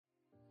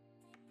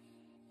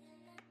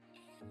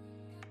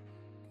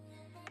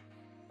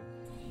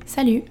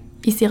Salut,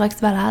 ici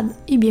Rox Valade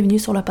et bienvenue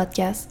sur le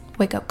podcast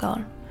Wake Up Call.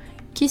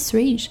 Qui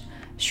suis-je?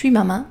 Je suis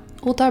maman,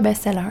 auteure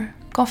best-seller,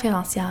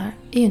 conférencière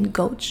et une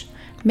coach.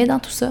 Mais dans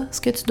tout ça, ce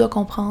que tu dois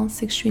comprendre,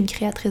 c'est que je suis une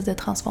créatrice de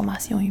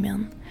transformation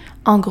humaine.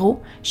 En gros,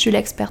 je suis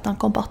l'experte en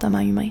comportement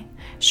humain.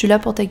 Je suis là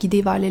pour te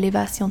guider vers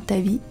l'élévation de ta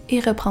vie et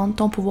reprendre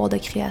ton pouvoir de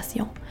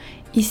création.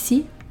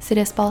 Ici, c'est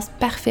l'espace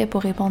parfait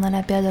pour répondre à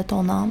l'appel de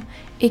ton âme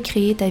et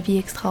créer ta vie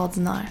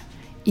extraordinaire.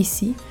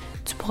 Ici,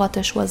 tu pourras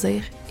te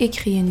choisir et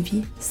créer une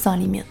vie sans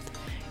limite.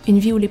 Une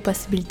vie où les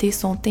possibilités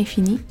sont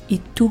infinies et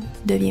tout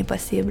devient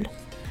possible.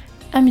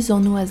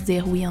 Amusons-nous à se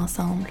dire oui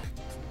ensemble.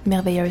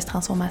 Merveilleuse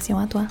transformation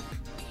à toi.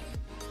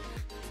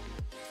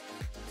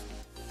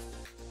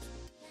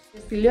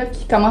 C'est là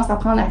qu'il commence à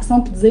prendre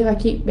action puis dire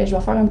OK, ben je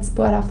vais faire un petit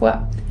pas à la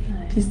fois.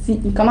 Puis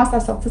il commence à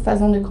sortir de sa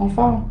zone de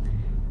confort.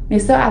 Mais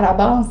ça, à la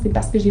base, c'est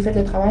parce que j'ai fait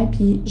le travail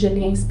puis je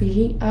l'ai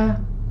inspiré à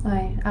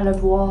le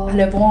voir. À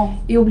le voir.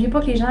 Et n'oubliez pas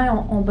que les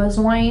gens ont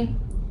besoin.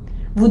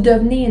 Vous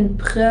devenez une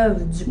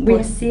preuve du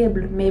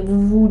possible, mais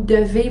vous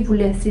devez vous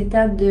laisser le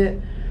temps de.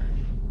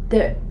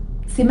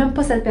 C'est même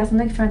pas cette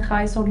personne-là qui fait un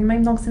travail sur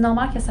lui-même, donc c'est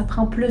normal que ça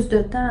prend plus de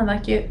temps avant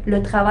que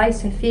le travail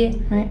se fait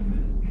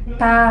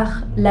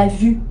par la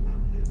vue.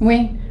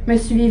 Oui. Mais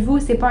suivez-vous,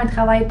 c'est pas un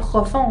travail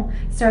profond,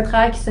 c'est un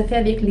travail qui se fait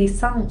avec les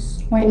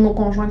sens pour nos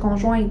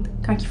conjoints-conjointes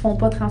quand ils font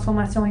pas de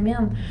transformation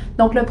humaine.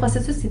 Donc le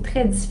processus est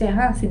très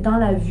différent, c'est dans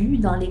la vue,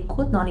 dans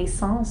l'écoute, dans les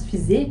sens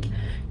physiques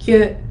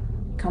que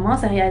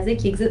commence à réaliser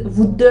qu'il existe,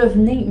 vous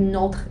devenez une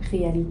autre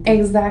réalité.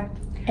 Exact.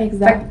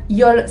 Il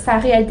y a sa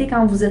réalité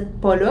quand vous n'êtes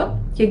pas là,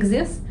 qui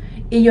existe,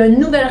 et il y a une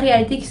nouvelle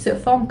réalité qui se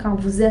forme quand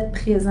vous êtes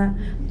présent.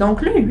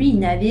 Donc là, lui, il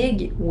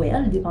navigue, ou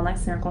elle, dépendant que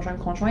c'est un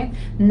conjoint-conjointe,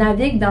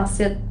 navigue dans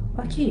cette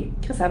OK,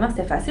 Chris, avant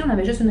c'était facile, on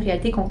avait juste une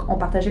réalité qu'on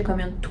partageait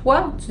commune.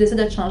 Toi, tu décides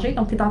de te changer,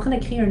 donc tu es en train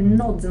de créer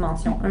une autre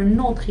dimension, une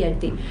autre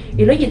réalité.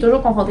 Et là, il est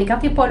toujours confronté. Quand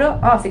tu n'es pas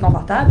là, c'est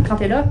confortable. Quand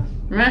tu es là,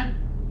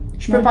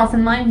 je peux penser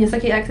de même, il y a ça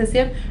qui est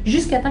accessible,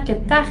 jusqu'à temps que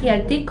ta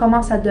réalité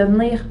commence à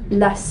devenir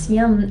la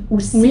sienne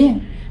aussi.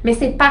 Oui. Mais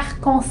c'est par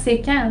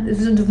conséquent,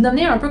 vous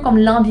devenez un peu comme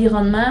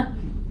l'environnement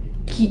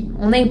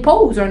on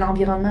impose un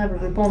environnement,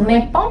 on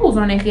impose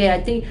une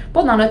réalité,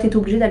 pas dans là, tu es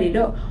obligé d'aller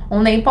là.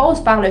 On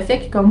impose par le fait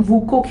que comme vous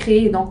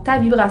co-créez, donc ta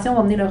vibration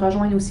va venir le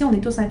rejoindre aussi, on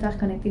est tous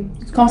interconnectés.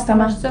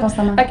 Constamment.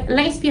 Fait que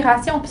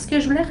l'inspiration, puis ce que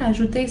je voulais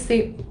rajouter,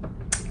 c'est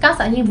quand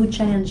ça vient vous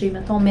challenger,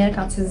 mettons Mel,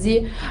 quand tu dis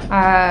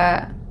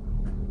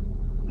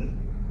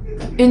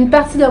une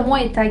partie de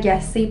moi est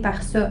agacée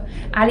par ça.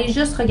 Allez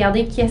juste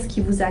regarder qu'est-ce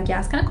qui vous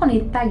agace. Quand on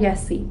est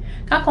agacé,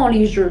 quand on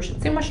les juge,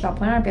 tu sais, moi je suis la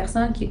première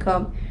personne qui est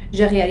comme,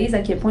 je réalise à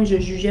quel point je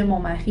jugeais mon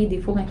mari des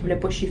fois quand il voulait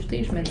pas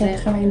shifter, je me disais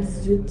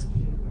 98.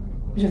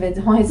 Je vais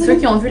dire, ceux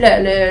qui ont vu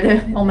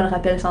on me le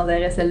rappelle sans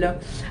arrêt celle-là,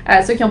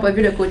 ceux qui n'ont pas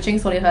vu le coaching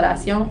sur les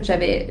relations,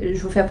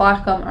 je vous fais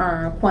faire comme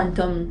un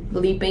quantum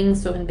leaping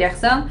sur une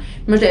personne.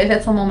 Moi je l'avais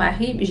fait sur mon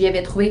mari, j'y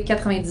avais trouvé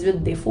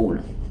 98 défauts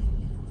là.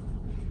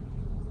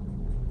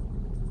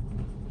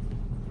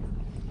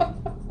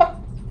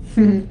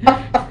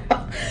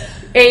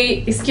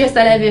 Et ce que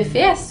ça l'avait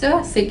fait,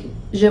 ça, c'est que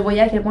je voyais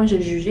à quel point je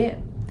le jugeais.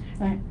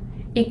 Ouais.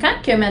 Et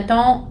quand que,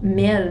 mettons,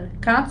 Mel,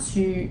 quand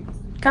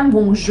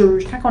on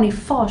juge, quand on est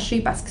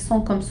fâché parce qu'ils sont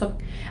comme ça,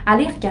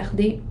 allez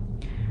regarder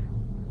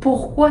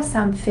pourquoi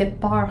ça me fait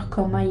peur,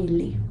 comment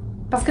il est.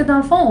 Parce que dans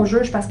le fond, on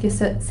juge parce que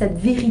cette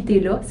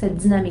vérité-là, cette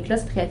dynamique-là,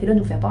 cette réalité-là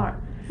nous fait peur.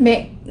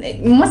 Mais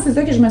moi, c'est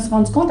ça que je me suis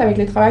rendu compte avec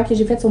le travail que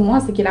j'ai fait sur moi,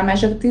 c'est que la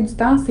majorité du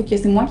temps, c'est que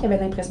c'est moi qui avais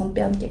l'impression de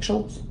perdre quelque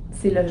chose.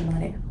 C'est là que je m'en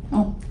allais.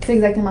 Oh. C'est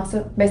exactement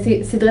ça. Ben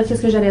c'est direct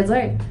ce que j'allais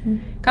dire.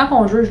 Quand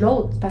on juge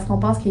l'autre, c'est parce qu'on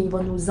pense qu'il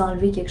va nous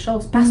enlever quelque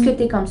chose. Parce que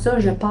t'es comme ça,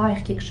 je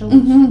perds quelque chose.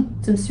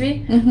 Tu me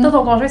suis? Toi,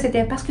 ton conjoint,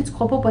 c'était parce que tu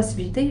crois pas aux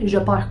possibilités, je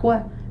perds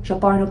quoi? Je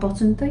perds une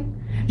opportunité.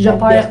 Je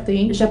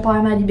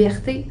perds ma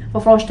liberté. Il va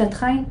falloir que je te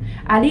traîne.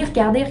 Allez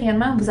regarder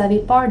réellement, vous avez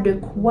peur de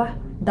quoi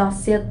dans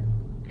cette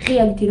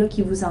réalité-là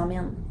qui vous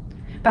emmène.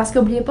 Parce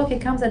qu'oubliez pas que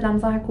quand vous êtes de la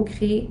misère à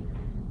co-créer,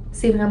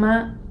 c'est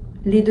vraiment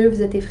les deux,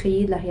 vous êtes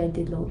effrayés de la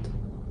réalité de l'autre.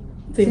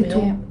 C'est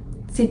tout.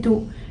 C'est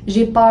tout.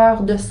 J'ai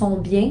peur de son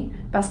bien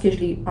parce que je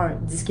l'ai,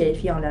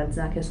 disqualifié en leur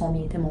disant que son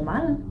bien était mon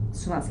mal.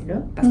 Souvent, c'est là,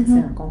 parce que c'est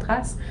un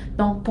contraste.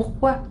 Donc,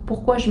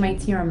 pourquoi je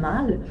maintiens un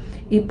mal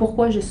et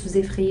pourquoi je suis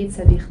effrayée de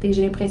sa vérité?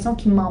 J'ai l'impression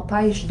qu'il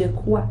m'empêche de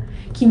quoi?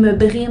 Qu'il me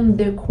brime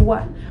de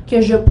quoi?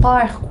 Que je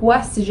perds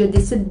quoi si je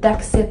décide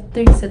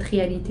d'accepter cette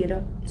réalité-là?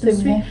 C'est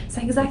vrai.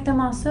 C'est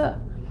exactement ça.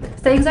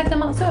 C'était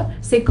exactement ça.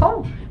 C'est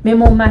con. Mais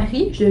mon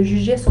mari, je le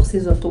jugeais sur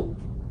ses autos.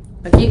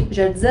 OK?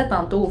 Je le disais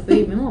tantôt aux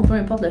filles, mais moi, peu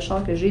importe le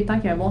char que j'ai, tant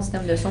qu'il y a un bon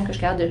système de son que je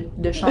suis capable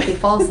de chanter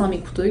fort sans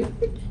m'écouter.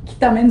 Qui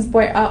t'amène du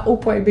point A au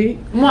point B.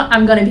 Moi,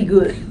 I'm gonna be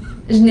good.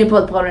 Je n'ai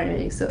pas de problème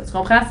avec ça. Tu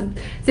comprends?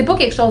 C'est pas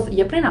quelque chose. Il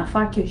y a plein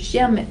d'affaires que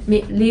j'aime,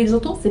 mais les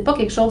autos, c'est pas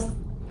quelque chose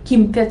qui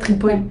me fait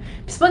triper.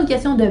 Puis c'est pas une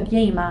question de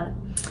bien et mal.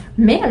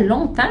 Mais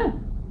longtemps,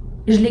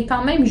 je l'ai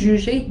quand même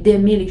jugé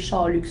d'aimer les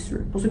chars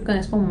luxueux. Pour ceux qui ne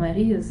connaissent pas mon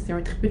mari, c'est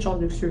un triple de chars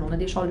luxueux. On a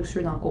des chars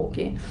luxueux dans le cours,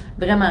 OK?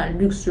 Vraiment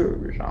luxueux,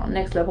 genre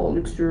next level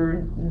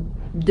luxueux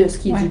de ce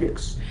qui est du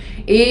luxe.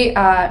 Et,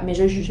 mais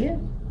je jugeais.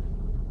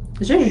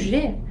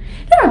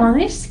 Là, à un moment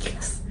donné, je me suis dit,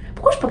 Chris,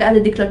 pourquoi je suis pas capable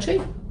de déclencher?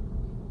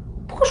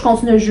 Pourquoi je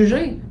continue à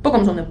juger? Pas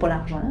comme si on n'a pas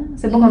l'argent.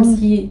 C'est pas comme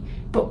si...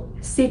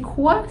 C'est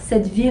quoi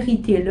cette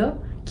vérité-là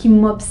qui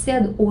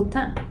m'obsède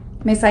autant?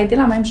 Mais ça a été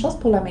la même chose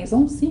pour la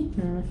maison aussi.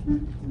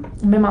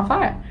 Même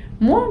affaire.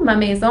 Moi, ma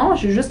maison,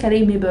 j'ai juste qu'elle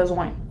ait mes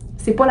besoins.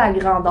 C'est pas la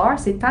grandeur,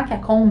 c'est tant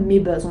qu'elle compte mes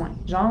besoins.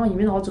 Genre, il y a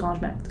mieux d'avoir du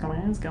rangement. Tu comprends?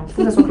 C'est comme,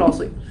 faut que ça soit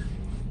classé.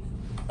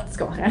 Tu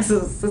comprends? Ça,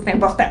 c'est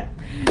important.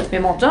 Mais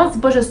mon genre,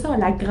 c'est pas juste ça.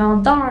 La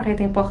grandeur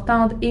est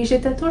importante. Et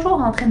j'étais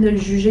toujours en train de le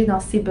juger dans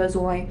ses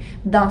besoins,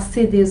 dans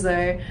ses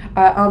désirs,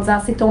 en disant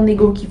c'est ton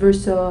ego qui veut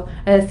ça,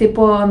 c'est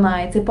pas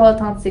honnête, c'est pas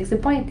authentique,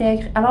 c'est pas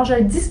intègre. Alors, je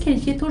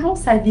disqualifiais toujours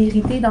sa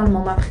vérité dans le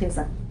moment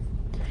présent.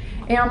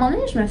 Et à un moment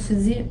donné, je me suis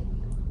dit,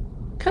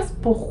 Chris,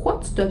 pourquoi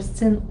tu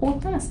t'obstines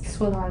autant à ce qu'il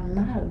soit dans le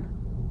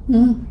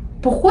mal?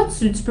 Pourquoi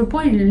tu peux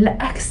pas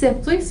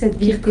accepter cette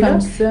vérité-là?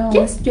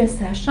 Qu'est-ce que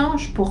ça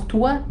change pour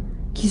toi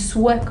qu'il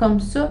soit comme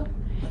ça?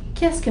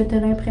 Qu'est-ce que tu as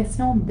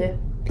l'impression de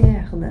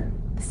perdre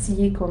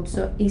s'il est comme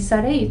ça? Et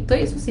ça l'a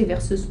été, ça c'est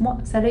versus moi,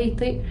 ça l'a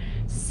été,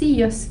 s'il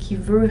y a ce qu'il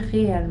veut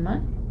réellement,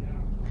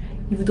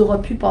 il ne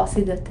voudra plus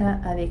passer de temps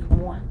avec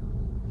moi.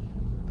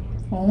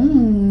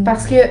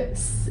 Parce que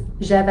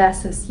j'avais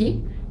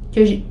associé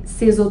que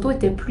ses autos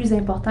étaient plus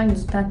importants que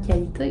du temps de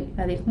qualité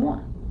avec moi.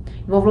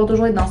 Il va vouloir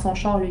toujours être dans son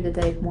char au lieu d'être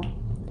avec moi.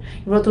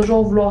 Il va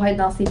toujours vouloir être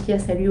dans ses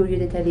pièces à lui au lieu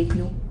d'être avec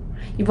nous.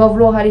 Il va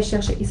vouloir aller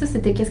chercher. Et ça,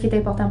 c'était qu'est-ce qui était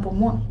important pour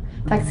moi.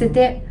 Fait que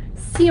c'était,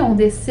 si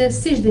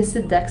je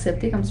décide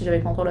d'accepter, comme si j'avais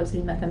le contrôle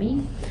absolu de ma famille,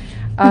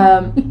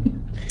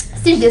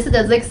 si je décide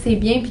de dire que c'est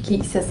bien puis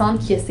qu'il se sente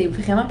que c'est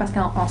vraiment, parce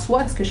qu'en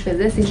soi, ce que je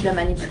faisais, c'est que je le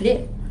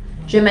manipulais.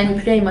 Je le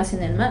manipulais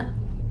émotionnellement.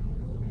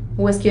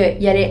 Ou est-ce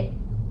qu'il allait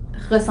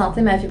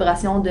ressentir ma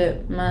vibration de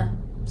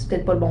c'est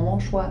peut-être pas le bon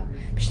choix.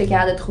 Puis j'étais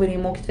capable de trouver les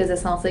mots qui te faisaient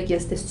sentir que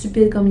c'était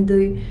stupide comme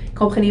idée.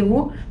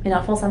 Comprenez-vous? Mais dans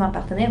le fond, ça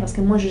m'appartenait parce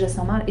que moi, je jugeais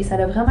ça mal. Et ça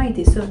a vraiment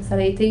été ça. Ça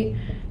a été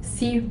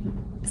si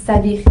sa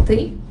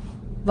vérité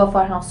va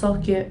faire en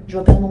sorte que je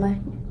vais perdre mon mari.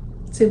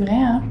 C'est vrai,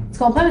 hein? Tu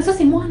comprends? Mais ça,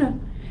 c'est moi, là.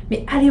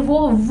 Mais allez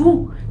voir,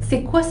 vous,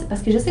 c'est quoi?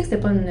 Parce que je sais que c'était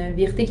pas une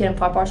vérité qui allait me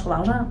faire peur sur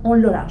l'argent. On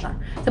l'a, l'argent.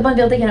 C'est pas une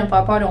vérité qui allait me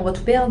faire peur, là, on va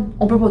tout perdre.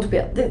 On peut pas tout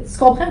perdre. Tu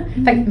comprends?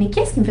 Fait que, mais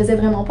qu'est-ce qui me faisait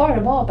vraiment peur,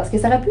 le bord? Parce que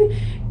ça aurait pu...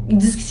 Une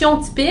discussion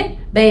typique,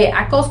 ben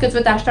à cause que tu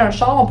veux t'acheter un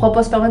char, on pourra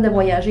pas se permettre de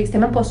voyager. C'était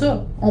même pas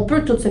ça. On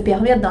peut tout se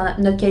permettre dans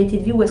notre qualité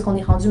de vie où est-ce qu'on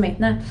est rendu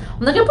maintenant.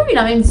 On n'aurait pas eu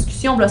la même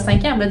discussion il y a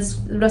 5 ans.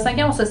 Il y a 5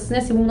 ans, on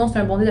s'ostinait si oui ou non c'était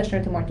un bon deal d'acheter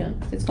un Tim Hortons.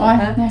 Tu comprends?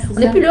 On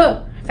n'est plus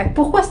là. Fait que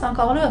pourquoi c'est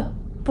encore là?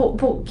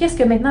 Qu'est-ce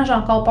que maintenant j'ai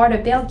encore peur de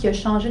perdre qui a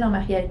changé dans ma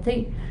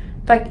réalité?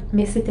 Fait que,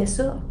 mais c'était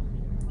ça.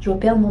 Je vais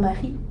perdre mon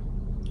mari.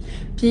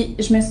 Puis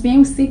je me souviens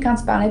aussi, quand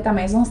tu parlais de ta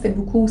maison, c'était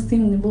beaucoup aussi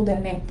au niveau de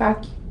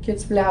l'impact que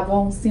tu voulais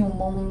avoir aussi au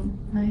monde,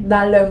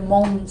 dans le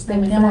monde. C'était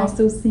vraiment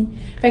ça aussi.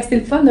 Fait que c'était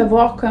le fun de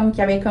voir comme qu'il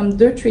y avait comme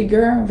 2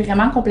 triggers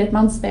vraiment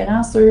complètement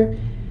différents sur, tu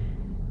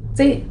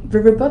sais,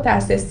 veux pas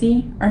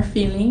t'associer un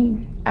feeling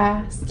à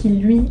ce qui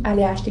lui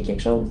allait acheter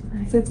quelque chose.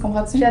 Tu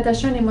comprends-tu? J'ai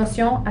attaché une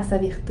émotion à sa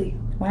vérité.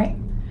 Ouais.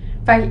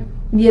 Fait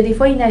il y a des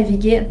fois, il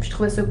naviguait, puis je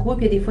trouvais ça cool,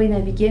 puis il y a des fois, il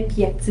naviguait,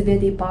 puis il activait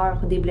des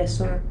peurs, des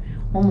blessures.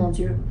 Oh mon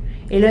Dieu.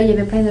 Et là, il y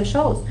avait plein de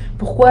choses.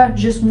 Pourquoi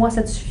juste moi,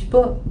 ça te suffit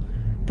pas?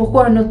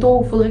 Pourquoi un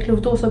auto, il faudrait que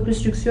l'auto soit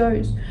plus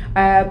luxueuse?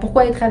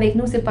 Pourquoi être avec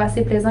nous, c'est pas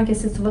assez plaisant que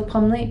si tu vas te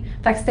promener?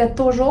 Fait que c'était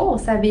toujours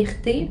sa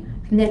vérité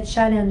venait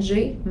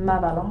challenger ma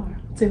valeur.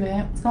 C'est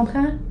vrai. Tu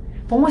comprends?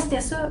 Pour moi, c'était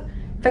ça.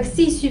 Fait que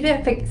s'il suivait,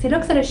 fait que c'est là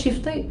que ça l'a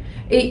shifté.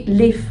 Et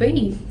les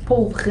filles,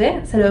 pour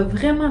vrai, ça l'a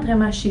vraiment,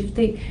 vraiment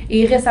shifté.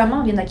 Et récemment,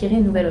 on vient d'acquérir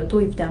une nouvelle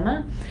auto, évidemment.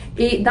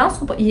 Et dans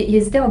son, il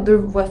hésitait entre 2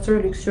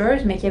 voitures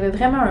luxueuses, mais qu'il y avait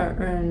vraiment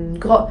un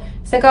gros...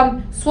 C'était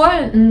comme,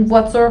 soit une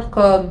voiture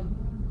comme...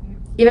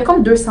 Il y avait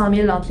comme 200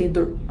 000 entre les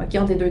deux, OK,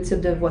 entre les 2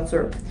 types de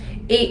voitures.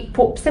 Et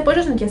c'était pas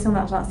juste une question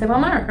d'argent, c'était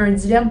vraiment un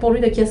dilemme pour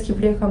lui de qu'est-ce qu'il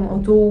voulait comme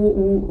auto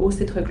ou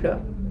ces trucs-là.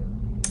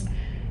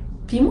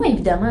 Puis moi,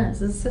 évidemment,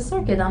 c'est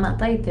sûr que dans ma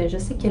tête, je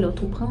sais quelle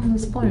auto prendre,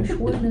 c'est pas un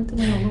choix, là.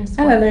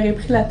 Elle aurait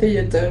pris la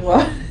Toyota, moi.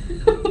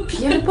 Puis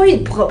il n'y avait pas eu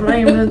de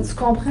problème, là, tu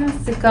comprends?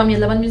 C'est comme, il y a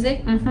de la bonne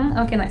musique?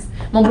 OK, nice.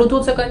 Mon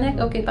Bluetooth se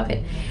connecte? OK,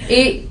 parfait.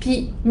 Et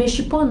puis, mais je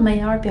suis pas une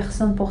meilleure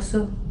personne pour ça.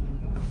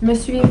 Me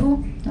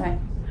suivez-vous? Ouais.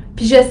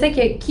 Puis je sais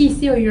que qui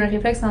ici a eu un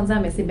réflexe en disant,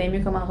 mais c'est bien mieux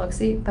comme en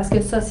Roxy, parce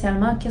que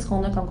socialement, qu'est-ce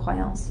qu'on a comme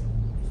croyance?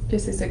 Que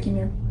c'est ça qui est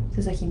mieux.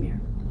 C'est ça qui est mieux.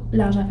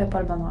 L'argent fait pas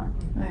le bonheur.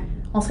 Ouais.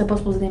 On serait pas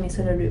supposé d'aimer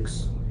ça, le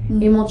luxe.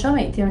 Et mon chum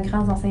a été un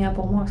grand enseignant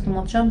pour moi, parce que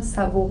mon chum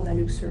savoure la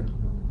luxure.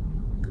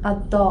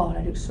 Adore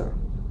la luxure.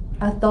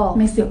 Adore.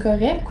 Mais c'est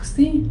correct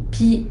aussi.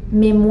 Puis,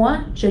 mais moi,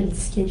 je le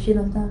disqualifie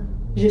dans le temps.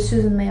 Je suis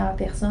une meilleure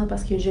personne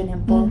parce que je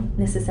n'aime pas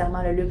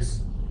nécessairement le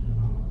luxe.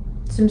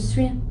 Tu me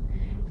suis?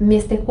 Mais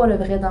c'était quoi le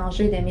vrai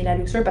danger d'aimer la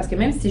luxure? Parce que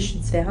même si je suis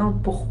différente,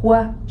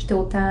 pourquoi j'étais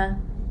autant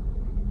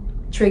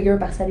trigger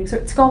par sa luxure.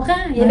 Tu comprends?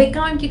 Il y avait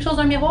quand même quelque chose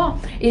d'un miroir.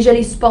 Et je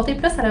l'ai supporté.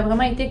 Puis là, ça a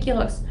vraiment été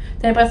Kyros.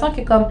 T'as l'impression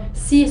que comme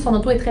si son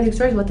auto est très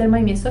luxueuse, il va tellement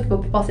aimer ça qu'il va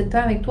plus passer de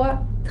temps avec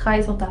toi.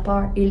 Travaille sur ta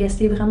peur et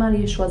laisse-les vraiment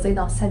les choisir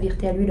dans sa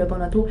vérité à lui, le bon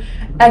auto.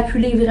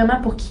 Appuie-les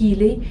vraiment pour qui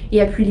il est et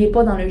appuie-les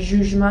pas dans le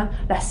jugement,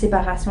 la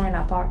séparation et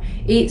la peur.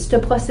 Et ce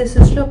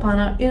processus-là,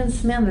 pendant une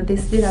semaine de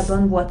décider la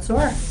bonne voiture,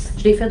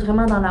 je l'ai fait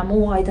vraiment dans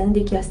l'amour, à lui donner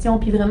des questions,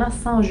 puis vraiment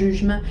sans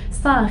jugement,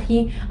 sans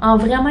rien, en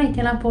vraiment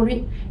étant là pour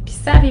lui. Puis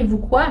savez-vous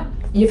quoi?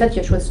 Il a fait qu'il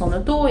a choisi son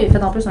auto, il a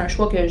fait en plus un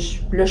choix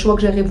le choix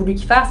que j'aurais voulu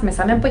qu'il fasse, mais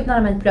ça n'a même pas été dans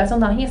la manipulation,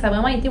 dans rien. Ça a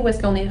vraiment été où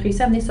est-ce qu'on a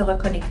réussi à venir se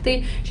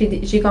reconnecter.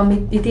 J'ai comme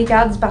été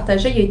capable d'y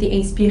partager, il a été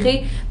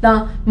inspiré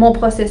dans mon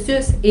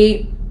processus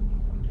et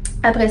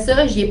après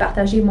ça, j'y ai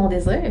partagé mon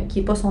désir, qui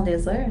n'est pas son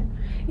désir,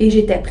 et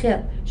j'étais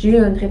prête. J'ai eu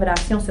une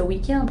révélation ce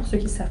week-end. Pour ceux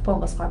qui ne savent pas, on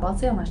va se faire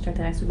bâtir, on a acheté un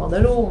terrain sur le bord de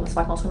l'eau, on va se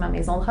faire construire ma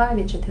maison de rêve,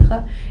 etc.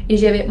 Et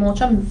j'avais mon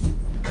chum,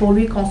 pour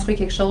lui, construire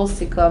quelque chose,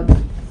 c'est comme,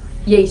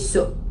 il y a eu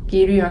ça.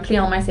 Puis lui, un clé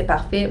en main, c'est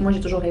parfait. Moi, j'ai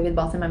toujours rêvé de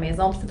bâtir ma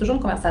maison. Puis c'était toujours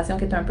une conversation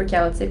qui était un peu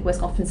chaotique où est-ce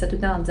qu'on finissait tout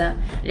le temps en disant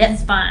 «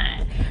 Let's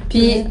faire! »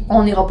 Puis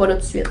on n'ira pas là tout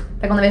de suite.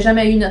 Fait qu'on n'avait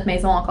jamais eu notre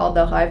maison encore de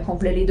rêve qu'on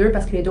voulait les deux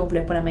parce que les deux, on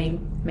voulait pas la même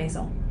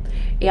maison.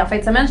 Et en fin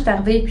de semaine, j'étais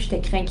arrivée, puis j'étais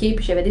craquée,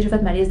 puis j'avais déjà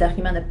fait ma liste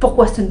d'arguments de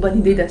pourquoi c'est une bonne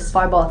idée de se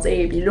faire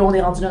bâtir. Puis là, on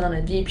est rendu là dans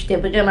notre vie, puis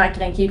j'étais vraiment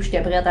craquée, puis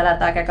j'étais prête à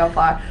l'attaque à quoi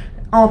faire.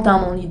 Entends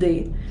mon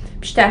idée.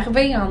 Puis j'étais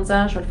arrivée en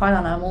disant, je vais le faire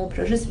dans l'amour, puis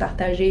je vais juste y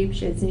partager, puis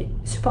j'ai dit,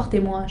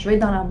 supportez-moi, je vais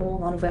être dans l'amour,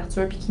 dans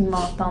l'ouverture, puis qu'ils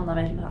m'entendent dans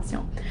ma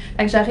vibration.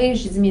 Fait que j'arrive,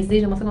 j'ai dit mes idées,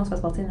 j'aimerais ça qu'on se fasse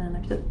partir dans la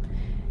tout.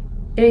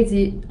 Et là, il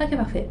dit, ok,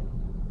 parfait.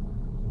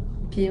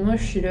 Puis moi,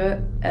 je suis là,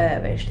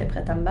 ben, j'étais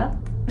prête à me battre.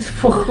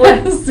 Pourquoi?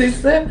 C'est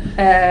ça.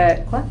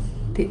 Quoi?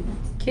 T'es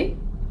ok?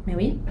 Mais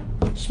oui,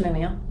 je suis ma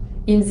meilleure.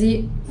 Il me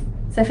dit,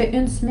 ça fait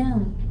une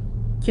semaine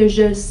que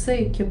je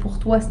sais que pour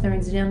toi, c'était un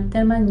dilemme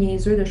tellement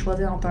niaiseux de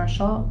choisir entre un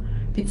char.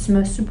 Puis tu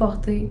m'as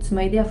supporté, tu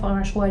m'as aidé à faire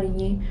un choix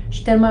aligné. Je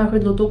suis tellement heureux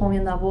de l'auto qu'on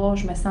vient d'avoir,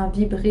 je me sens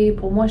vibrer.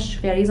 Pour moi,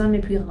 je réalise un de mes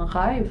plus grands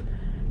rêves.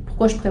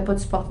 Pourquoi je pourrais pas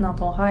te supporter dans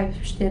ton rêve?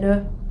 J'étais là.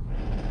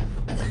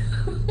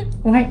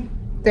 Ouais,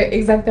 t'as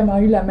exactement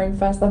eu la même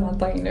face ce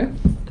matin, là.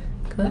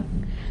 Quoi?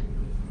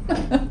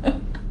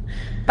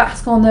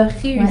 Parce qu'on a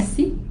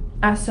réussi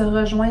à se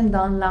rejoindre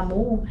dans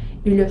l'amour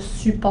et le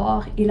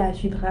support et la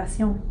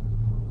vibration.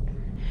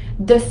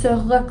 De se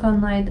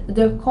reconnaître,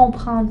 de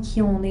comprendre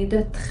qui on est,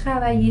 de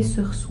travailler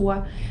sur soi,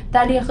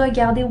 d'aller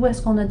regarder où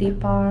est-ce qu'on a des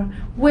peurs,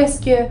 où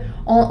est-ce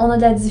qu'on a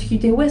de la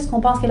difficulté, où est-ce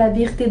qu'on pense que la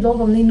vérité de l'autre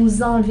va venir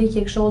nous enlever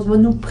quelque chose, va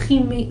nous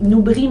brimer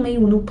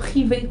ou nous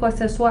priver, quoi que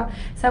ce soit.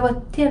 Ça va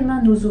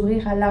tellement nous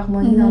ouvrir à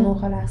l'harmonie dans nos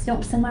relations,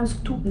 puis c'est même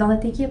surtout dans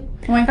notre équipe.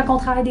 Quand on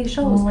travaille des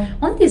choses,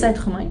 on est des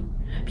êtres humains,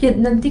 puis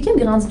notre équipe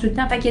grandit tout le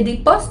temps, fait qu'il y a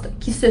des postes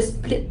qui se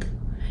splitent,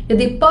 il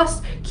y a des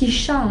postes qui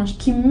changent,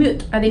 qui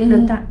mutent avec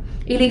le temps.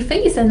 Et les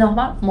filles, c'est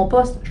normal, mon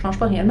poste ne change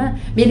pas réellement,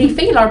 mais les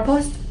filles, leur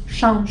poste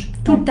change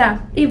tout le temps,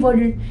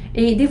 évolue.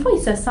 Et des fois,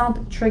 ils se sentent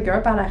trigger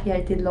par la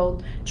réalité de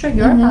l'autre,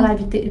 trigger par la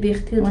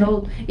vérité de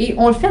l'autre. Et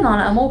on le fait dans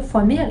l'amour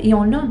fois 1000 et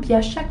on l'aime. Puis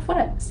à chaque fois,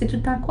 c'est tout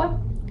le temps quoi?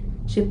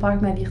 J'ai peur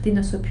que ma vérité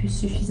ne soit plus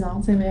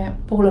suffisante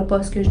pour le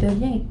poste que je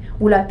deviens.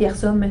 Ou la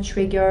personne me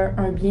trigger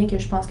un bien que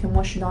je pense que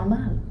moi, je suis dans le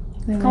mal.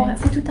 C'est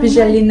tout le temps. Puis je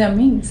l'ai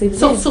nommé, c'est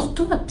vrai.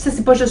 Surtout,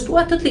 c'est pas juste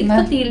toi, toute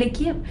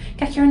l'équipe.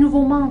 Quand il y a un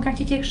nouveau membre, quand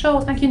il y a quelque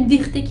chose, quand il y a une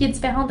vérité qui est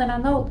différente de la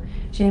nôtre,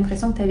 j'ai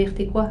l'impression que ta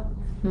vérité, quoi,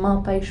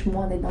 m'empêche,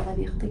 moi, d'être dans la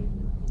vérité.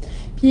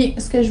 Puis,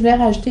 ce que je voulais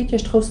rajouter, que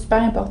je trouve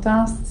super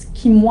important, ce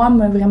qui, moi,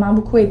 m'a vraiment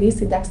beaucoup aidé,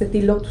 c'est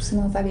d'accepter l'autre aussi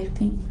dans sa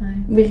vérité.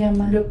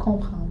 Vraiment. Le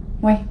comprendre.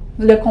 Oui,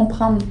 le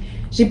comprendre.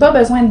 J'ai pas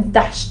besoin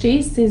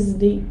d'acheter ses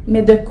idées,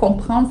 mais de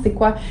comprendre c'est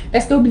quoi.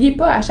 Parce qu'oubliez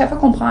pas, à chaque fois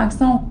qu'on prend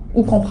action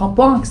ou qu'on prend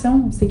pas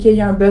action, c'est qu'il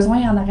y a un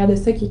besoin en arrière de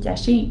ça qui est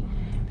caché.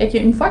 Fait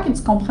qu'une fois que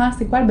tu comprends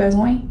c'est quoi le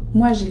besoin,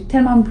 moi j'ai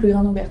tellement de plus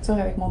grande ouverture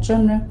avec mon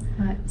chum, là.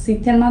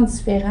 C'est tellement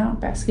différent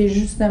parce que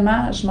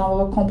justement, je m'en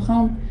vais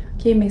comprendre,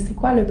 ok, mais c'est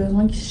quoi le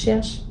besoin qu'il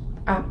cherche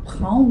à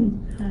prendre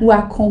ou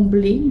à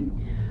combler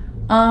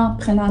en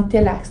prenant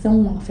telle action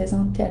ou en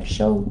faisant telle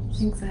chose.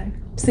 Exact.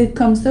 C'est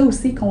comme ça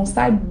aussi qu'on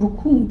s'aide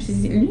beaucoup. Puis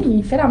lui,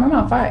 il fait la même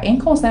affaire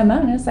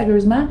inconsciemment, là,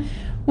 sérieusement.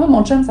 Moi,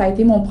 mon chum, ça a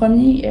été mon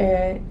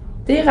premier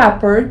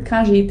thérapeute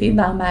quand j'ai été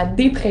dans ma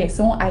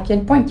dépression, à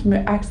quel point il m'a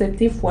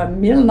accepté fois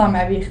 1000 dans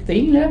ma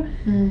vérité, là.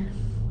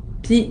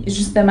 Puis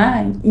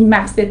justement, il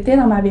m'acceptait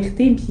dans ma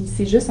vérité, puis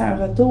c'est juste un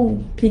retour.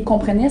 Puis il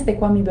comprenait c'était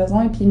quoi mes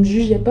besoins, puis il me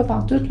jugeait pas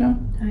pantoute, là.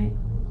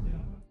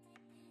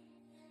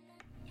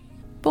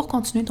 Pour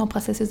continuer ton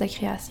processus de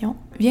création,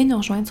 viens nous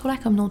rejoindre sur la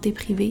communauté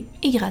privée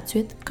et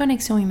gratuite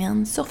Connexion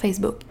Humaine sur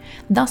Facebook.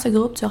 Dans ce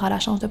groupe, tu auras la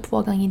chance de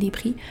pouvoir gagner des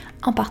prix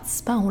en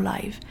participant au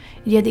live.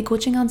 Il y a des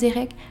coachings en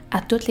direct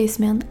à toutes les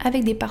semaines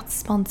avec des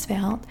participantes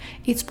différentes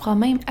et tu pourras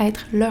même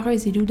être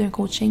l'heureuse élue d'un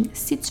coaching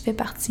si tu fais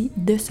partie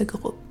de ce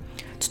groupe.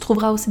 Tu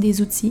trouveras aussi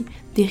des outils,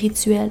 des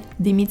rituels,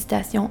 des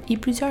méditations et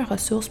plusieurs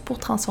ressources pour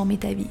transformer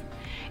ta vie.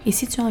 Et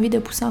si tu as envie de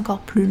pousser encore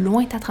plus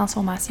loin ta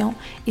transformation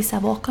et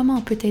savoir comment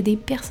on peut t'aider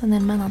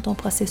personnellement dans ton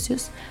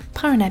processus,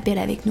 prends un appel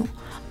avec nous.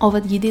 On va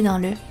te guider dans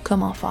le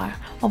comment faire.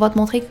 On va te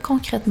montrer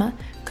concrètement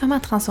Comment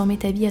transformer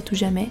ta vie à tout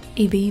jamais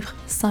et vivre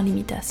sans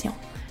limitation?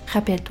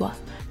 Rappelle-toi,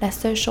 la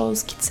seule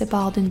chose qui te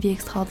sépare d'une vie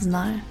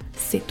extraordinaire,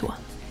 c'est toi.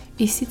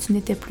 Et si tu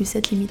n'étais plus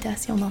cette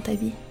limitation dans ta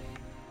vie?